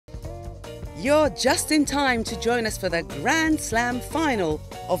You're just in time to join us for the Grand Slam final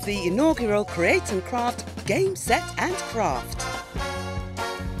of the inaugural Create and Craft Game, Set and Craft.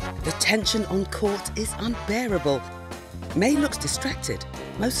 The tension on court is unbearable. May looks distracted,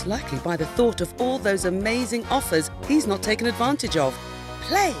 most likely by the thought of all those amazing offers he's not taken advantage of.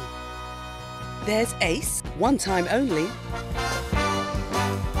 Play! There's ace, one time only.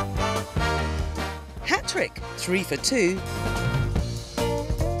 Hat-trick, 3 for 2.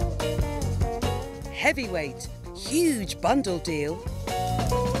 Heavyweight, huge bundle deal.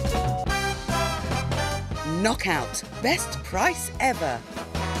 Knockout, best price ever.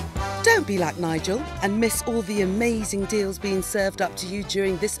 Don't be like Nigel and miss all the amazing deals being served up to you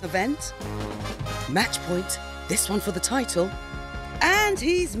during this event. Match point, this one for the title. And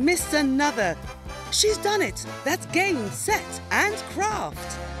he's missed another. She's done it. That's Game, Set and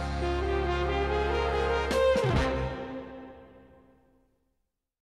Craft.